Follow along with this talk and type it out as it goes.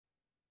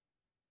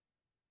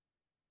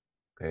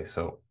Okay,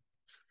 so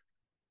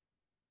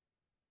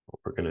what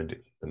we're going to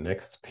do, the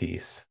next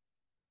piece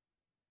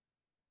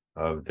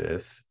of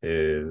this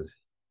is,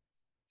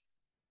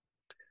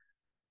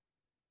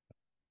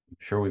 I'm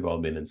sure we've all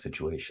been in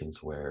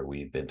situations where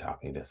we've been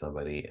talking to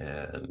somebody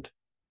and,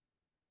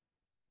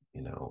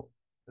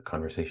 the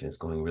conversation is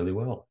going really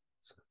well,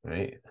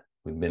 right?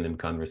 We've been in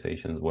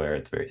conversations where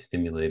it's very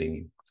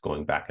stimulating, it's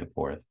going back and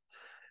forth,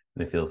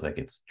 and it feels like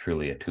it's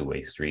truly a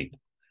two-way street.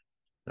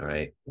 All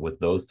right. With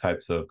those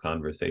types of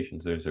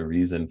conversations, there's a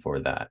reason for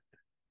that.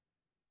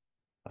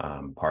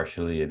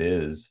 Partially it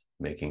is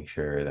making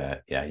sure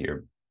that, yeah,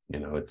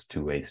 it's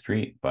two-way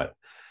street, but,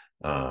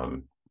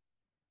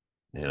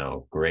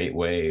 great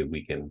way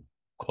we can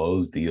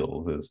close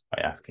deals is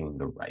by asking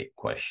the right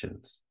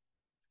questions,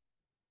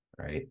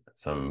 right?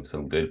 Some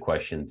good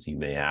questions you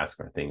may ask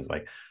are things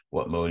like,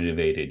 what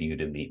motivated you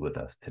to meet with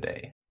us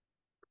today?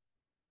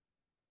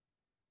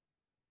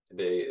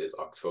 Today is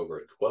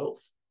October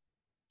 12th,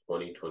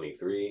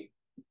 2023.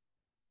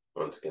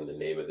 Once again, the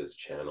name of this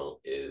channel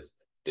is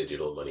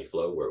Digital Money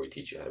Flow, where we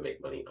teach you how to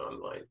make money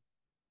online.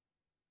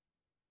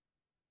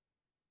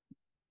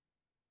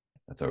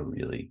 That's a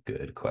really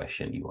good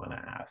question you want to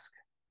ask,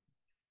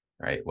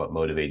 right? What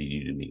motivated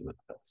you to meet with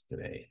us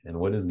today? And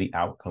what is the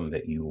outcome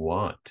that you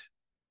want?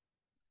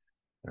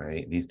 All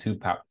right. These two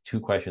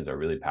questions are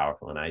really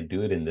powerful, and I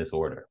do it in this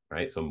order,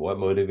 right? So what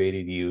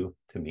motivated you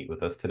to meet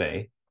with us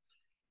today?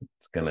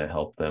 It's going to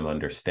help them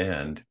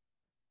understand,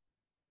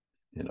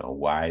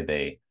 why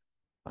they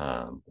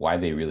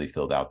really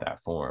filled out that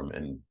form,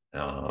 and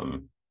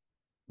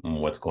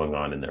what's going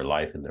on in their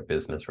life and their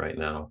business right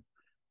now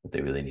that they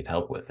really need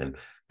help with. And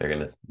they're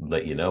going to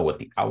let you know what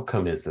the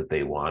outcome is that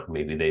they want.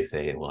 Maybe they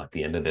say, well, at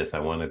the end of this, I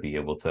want to be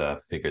able to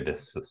figure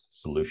this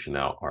solution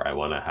out, or I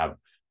want to have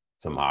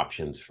some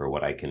options for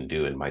what I can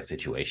do in my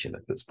situation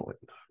at this point,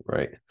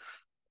 right?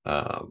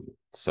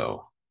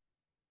 So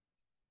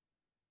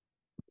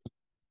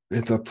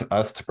it's up to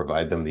us to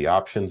provide them the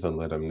options and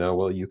let them know,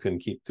 well, you can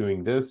keep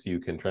doing this, you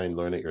can try and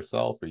learn it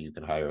yourself, or you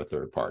can hire a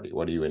third party.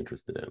 What are you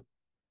interested in,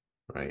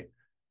 right?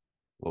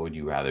 What would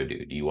you rather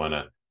do? Do you want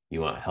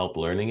help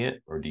learning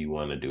it, or do you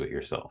want to do it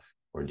yourself,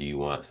 or do you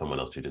want someone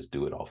else to just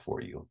do it all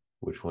for you?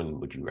 Which one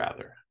would you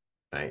rather,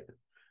 right?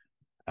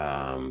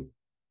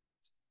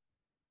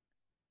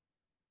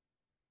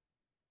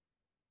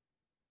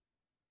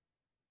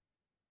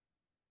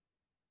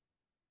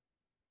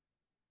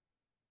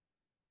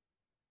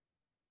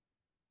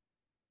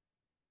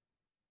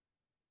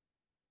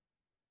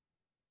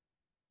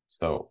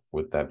 So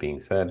with that being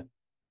said,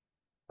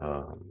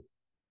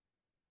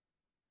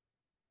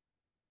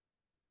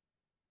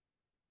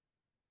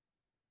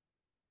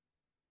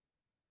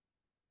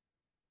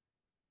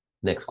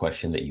 next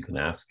question that you can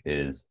ask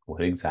is,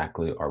 what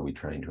exactly are we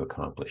trying to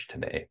accomplish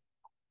today?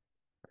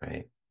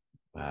 Right.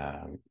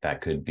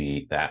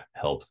 That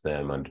helps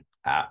them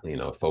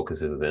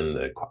focuses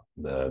in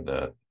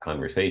the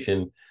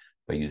conversation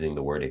by using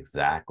the word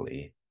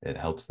exactly. It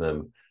helps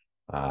them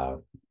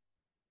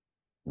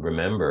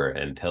remember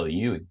and tell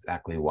you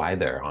exactly why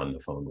they're on the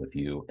phone with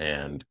you,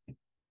 and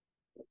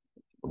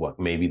what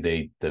maybe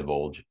they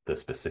divulge the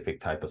specific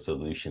type of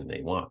solution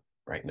they want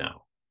right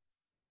now.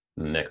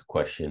 The next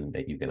question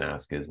that you can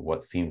ask is,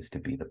 what seems to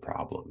be the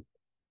problem?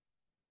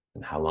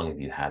 And how long have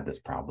you had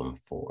this problem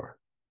for?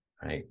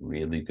 Right?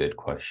 Really good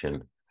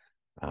question.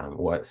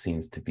 What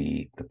seems to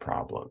be the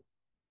problem?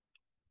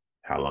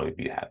 How long have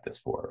you had this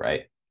for?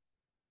 Right?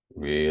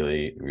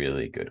 Really,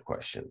 really good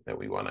question that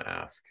we want to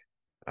ask.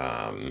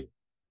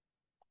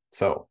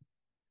 So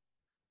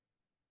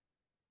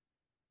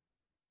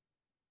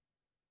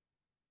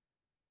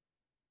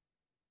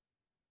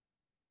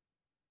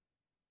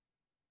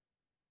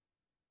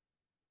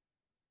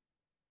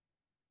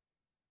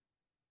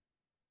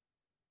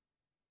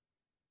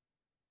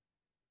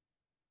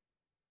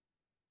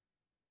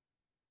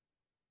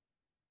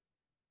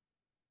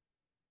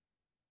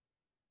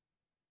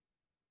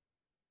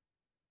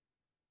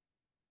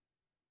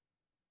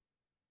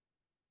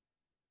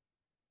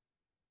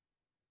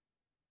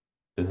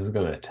this is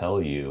going to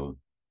tell you,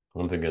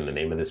 once again, the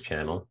name of this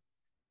channel,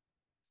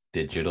 it's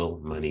Digital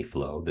Money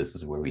Flow. This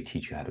is where we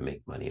teach you how to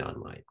make money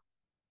online.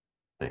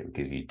 I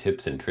give you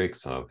tips and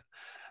tricks of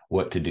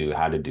what to do,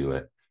 how to do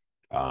it,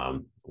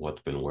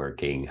 what's been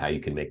working, how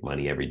you can make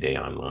money every day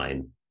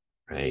online,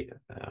 right?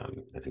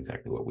 That's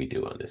exactly what we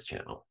do on this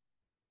channel.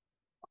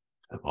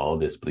 And all of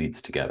this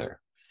bleeds together,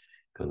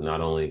 because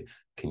not only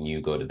can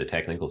you go to the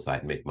technical side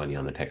and make money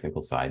on the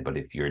technical side, but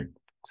if you're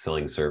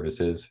selling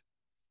services,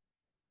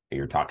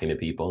 you're talking to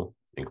people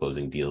and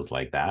closing deals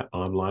like that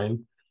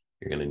online,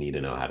 you're going to need to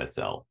know how to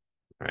sell,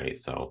 right?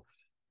 So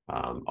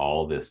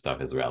all this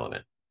stuff is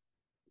relevant,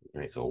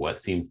 right? So what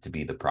seems to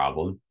be the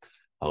problem?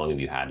 How long have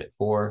you had it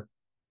for?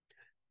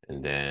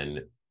 And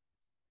then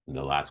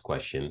the last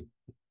question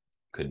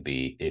could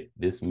be, if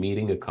this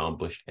meeting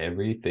accomplished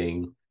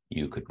everything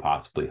you could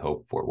possibly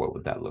hope for, what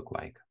would that look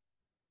like?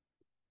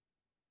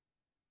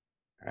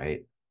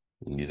 Right?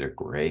 And these are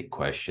great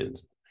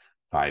questions,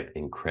 5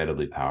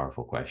 incredibly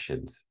powerful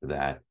questions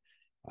that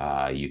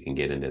you can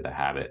get into the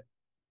habit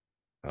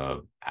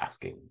of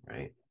asking,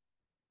 right?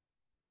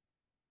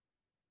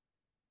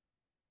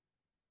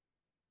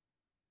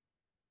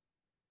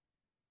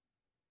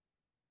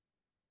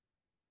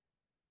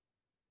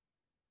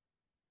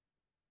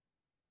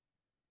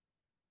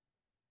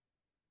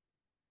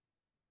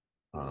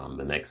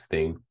 The next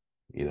thing,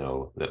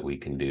 that we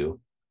can do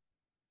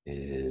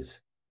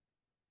is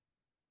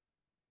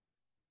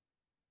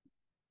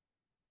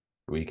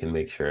we can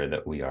make sure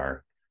that we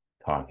are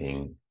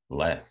talking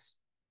less.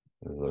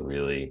 This is a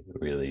really,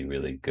 really,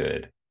 really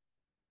good.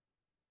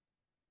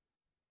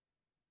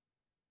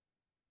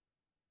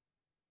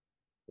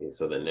 Okay,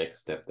 so the next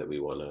step that we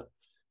want to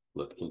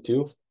look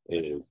into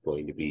is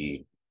going to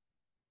be,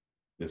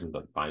 this is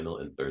the final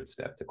and third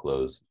step to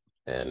close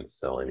and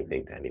sell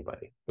anything to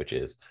anybody, which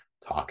is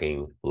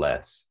talking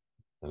less.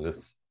 And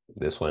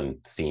this one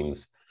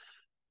seems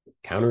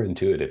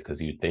counterintuitive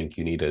because you think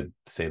you need to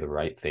say the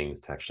right things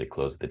to actually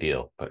close the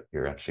deal, but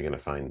you're actually going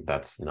to find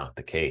that's not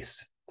the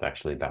case. It's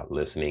actually about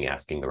listening,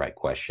 asking the right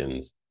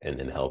questions, and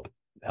then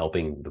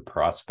helping the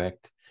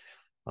prospect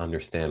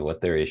understand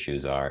what their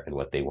issues are and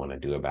what they want to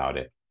do about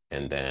it,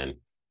 and then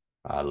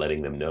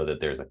letting them know that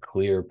there's a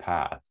clear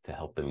path to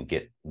help them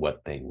get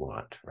what they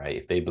want, right?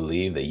 If they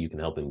believe that you can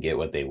help them get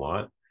what they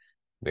want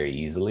very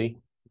easily,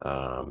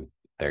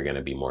 they're going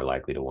to be more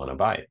likely to want to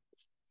buy it.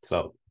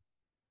 So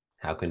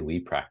how can we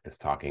practice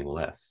talking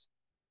less,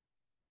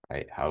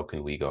 right? How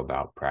can we go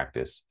about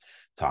practice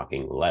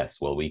talking less?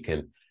 Well, we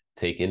can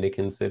take into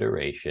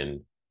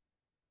consideration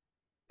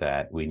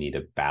that we need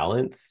to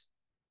balance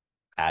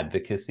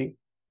advocacy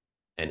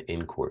and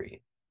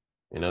inquiry.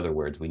 In other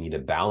words, we need to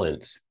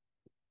balance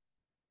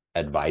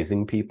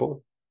advising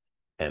people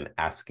and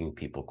asking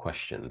people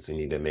questions. You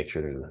need to make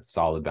sure there's a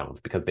solid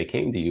balance, because they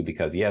came to you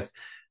because, yes,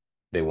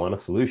 they want a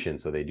solution.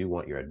 So they do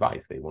want your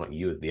advice. They want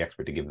you as the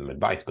expert to give them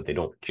advice, but they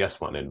don't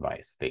just want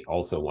advice. They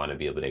also want to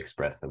be able to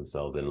express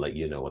themselves and let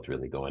you know what's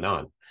really going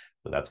on.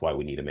 So that's why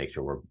we need to make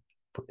sure we're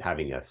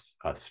having a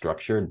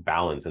structured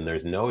balance. And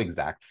there's no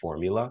exact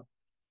formula,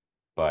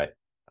 but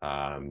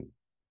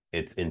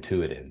it's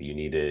intuitive. You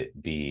need to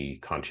be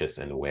conscious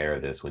and aware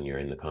of this when you're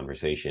in the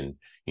conversation.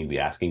 You need to be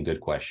asking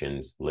good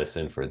questions,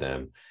 listen for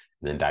them,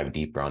 and then dive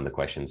deeper on the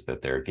questions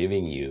that they're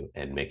giving you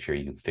and make sure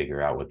you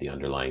figure out what the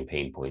underlying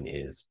pain point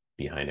is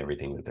behind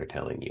everything that they're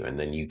telling you. And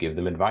then you give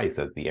them advice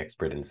as the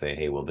expert and say,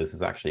 hey, well, this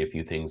is actually a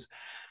few things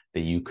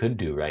that you could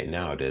do right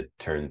now to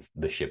turn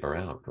the ship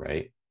around,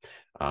 right?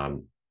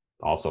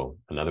 Also,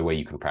 another way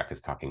you can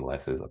practice talking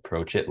less is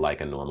approach it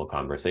like a normal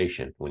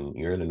conversation. When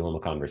you're in a normal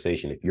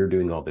conversation, if you're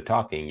doing all the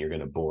talking, you're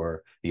going to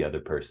bore the other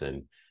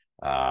person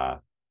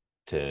you're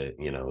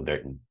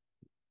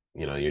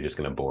just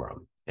going to bore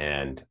them.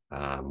 And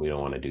we don't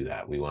want to do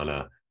that. We want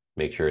to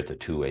make sure it's a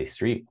two-way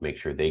street, make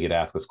sure they get to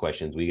ask us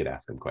questions, we get to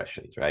ask them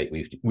questions, right?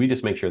 We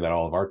just make sure that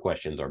all of our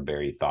questions are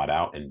very thought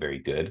out and very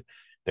good.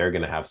 They're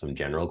going to have some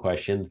general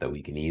questions that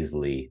we can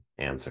easily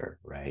answer,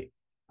 right?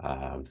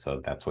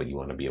 So that's what you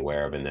want to be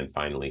aware of. And then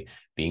finally,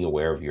 being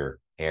aware of your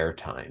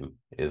airtime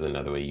is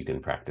another way you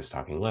can practice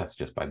talking less,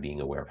 just by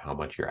being aware of how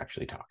much you're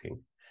actually talking.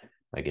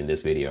 Like in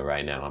this video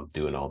right now, I'm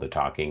doing all the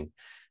talking.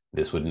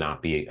 This would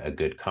not be a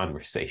good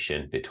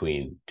conversation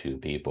between two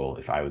people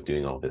if I was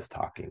doing all this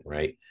talking,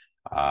 right?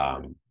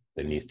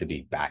 There needs to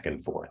be back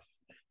and forth.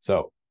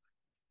 So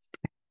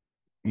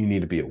you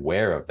need to be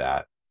aware of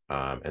that.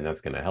 And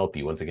that's going to help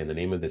you. Once again, the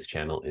name of this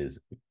channel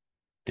is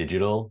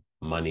Digital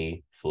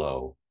Money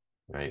Flow,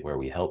 right? Where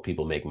we help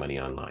people make money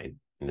online.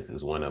 And this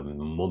is one of a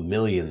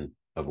million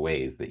of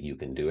ways that you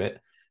can do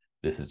it.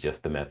 This is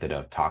just the method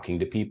of talking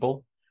to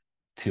people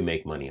to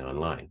make money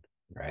online,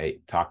 right?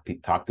 Talk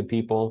to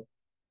people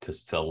to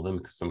sell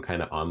them some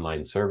kind of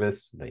online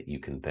service that you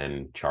can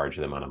then charge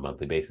them on a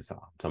monthly basis.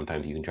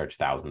 Sometimes you can charge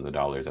thousands of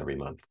dollars every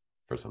month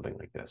for something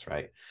like this,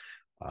 right?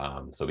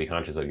 So be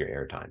conscious of your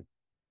airtime.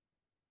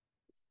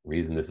 The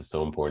reason this is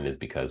so important is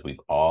because we've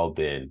all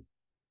been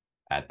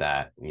at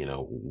that,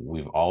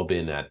 we've all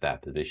been at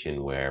that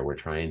position where we're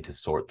trying to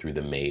sort through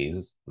the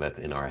maze that's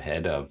in our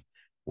head of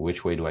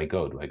which way do I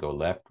go? Do I go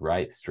left,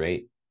 right,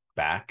 straight,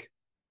 back?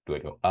 Do I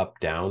go up,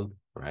 down,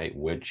 right?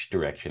 Which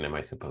direction am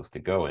I supposed to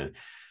go in?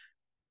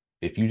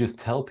 If you just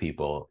tell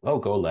people, oh,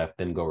 go left,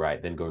 then go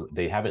right, then go,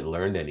 they haven't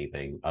learned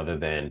anything other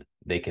than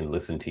they can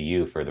listen to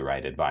you for the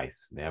right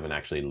advice. They haven't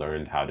actually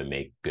learned how to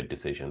make good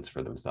decisions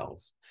for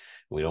themselves.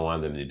 We don't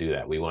want them to do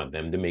that. We want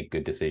them to make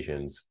good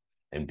decisions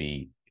and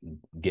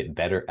get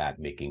better at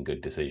making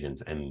good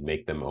decisions and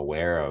make them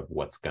aware of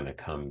what's going to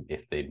come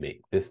if they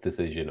make this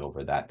decision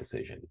over that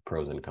decision,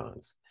 pros and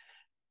cons.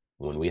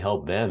 When we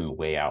help them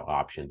weigh out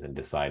options and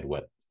decide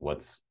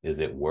is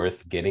it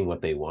worth getting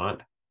what they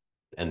want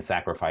and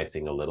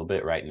sacrificing a little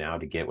bit right now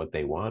to get what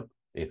they want?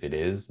 If it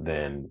is,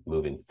 then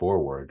moving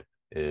forward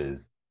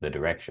is the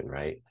direction,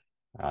 right?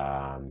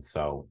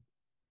 So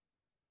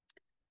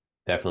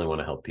definitely want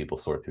to help people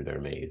sort through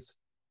their maze.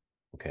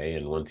 Okay.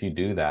 And once you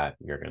do that,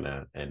 you're going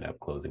to end up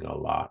closing a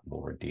lot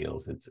more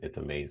deals. It's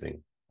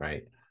amazing,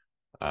 right?